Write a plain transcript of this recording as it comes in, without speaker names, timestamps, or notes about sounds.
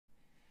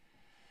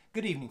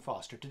Good evening,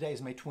 Foster. Today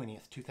is May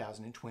 20th,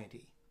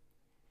 2020.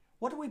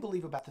 What do we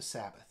believe about the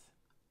Sabbath?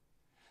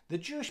 The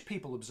Jewish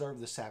people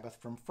observe the Sabbath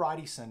from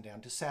Friday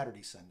sundown to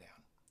Saturday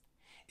sundown.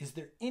 Is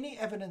there any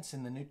evidence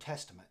in the New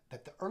Testament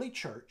that the early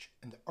church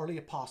and the early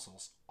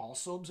apostles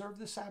also observed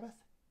the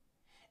Sabbath?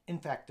 In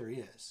fact, there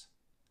is.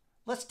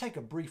 Let's take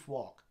a brief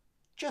walk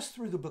just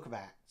through the book of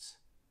Acts.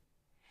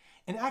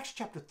 In Acts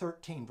chapter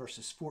 13,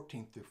 verses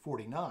 14 through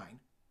 49,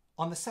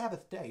 on the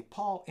Sabbath day,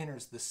 Paul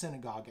enters the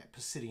synagogue at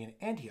Pisidian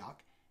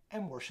Antioch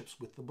and worships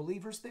with the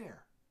believers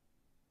there.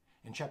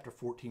 In chapter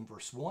 14,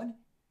 verse 1,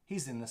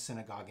 he's in the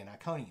synagogue in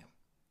Iconium.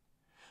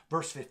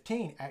 Verse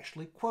 15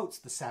 actually quotes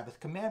the Sabbath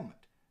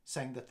commandment,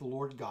 saying that the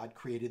Lord God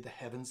created the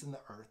heavens and the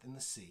earth and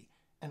the sea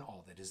and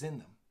all that is in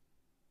them.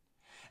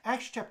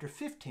 Acts chapter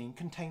 15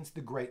 contains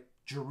the Great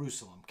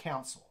Jerusalem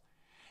Council,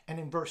 and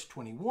in verse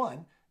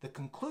 21, the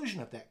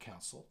conclusion of that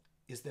council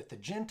is that the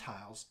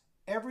Gentiles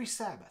every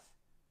Sabbath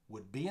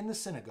would be in the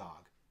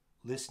synagogue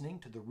listening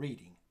to the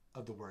reading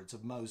of the words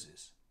of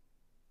Moses.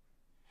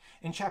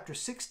 In chapter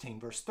 16,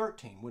 verse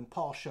 13, when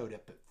Paul showed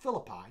up at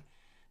Philippi,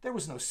 there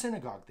was no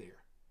synagogue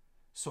there,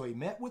 so he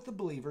met with the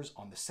believers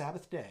on the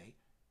Sabbath day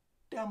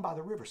down by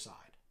the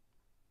riverside.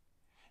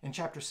 In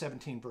chapter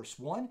 17, verse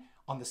 1,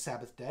 on the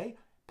Sabbath day,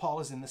 Paul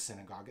is in the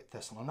synagogue at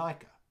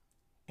Thessalonica.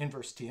 In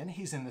verse 10,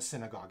 he's in the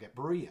synagogue at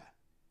Berea.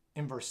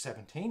 In verse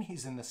 17,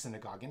 he's in the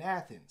synagogue in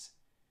Athens.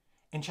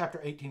 In chapter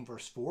 18,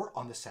 verse 4,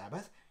 on the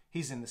Sabbath,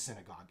 he's in the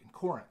synagogue in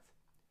Corinth.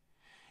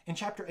 In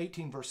chapter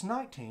 18, verse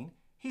 19,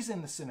 he's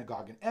in the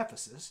synagogue in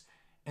Ephesus.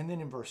 And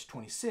then in verse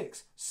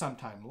 26,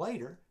 sometime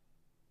later,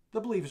 the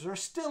believers are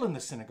still in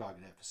the synagogue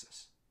at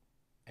Ephesus.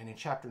 And in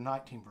chapter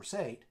 19, verse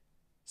 8,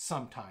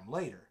 sometime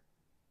later,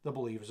 the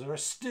believers are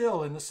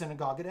still in the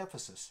synagogue at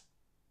Ephesus.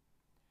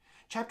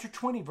 Chapter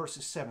 20,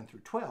 verses 7 through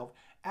 12,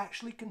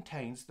 actually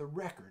contains the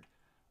record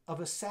of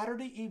a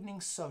Saturday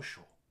evening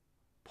social,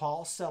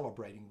 Paul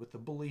celebrating with the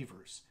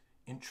believers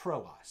in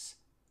Troas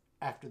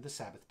after the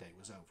Sabbath day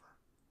was over.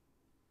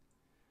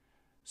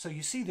 So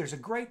you see, there's a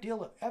great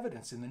deal of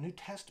evidence in the New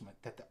Testament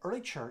that the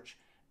early church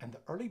and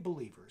the early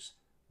believers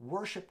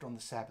worshiped on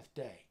the Sabbath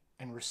day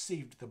and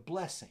received the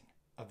blessing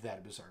of that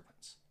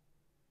observance.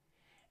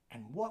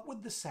 And what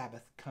would the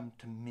Sabbath come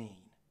to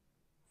mean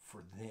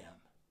for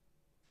them?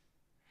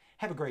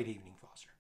 Have a great evening, Foster.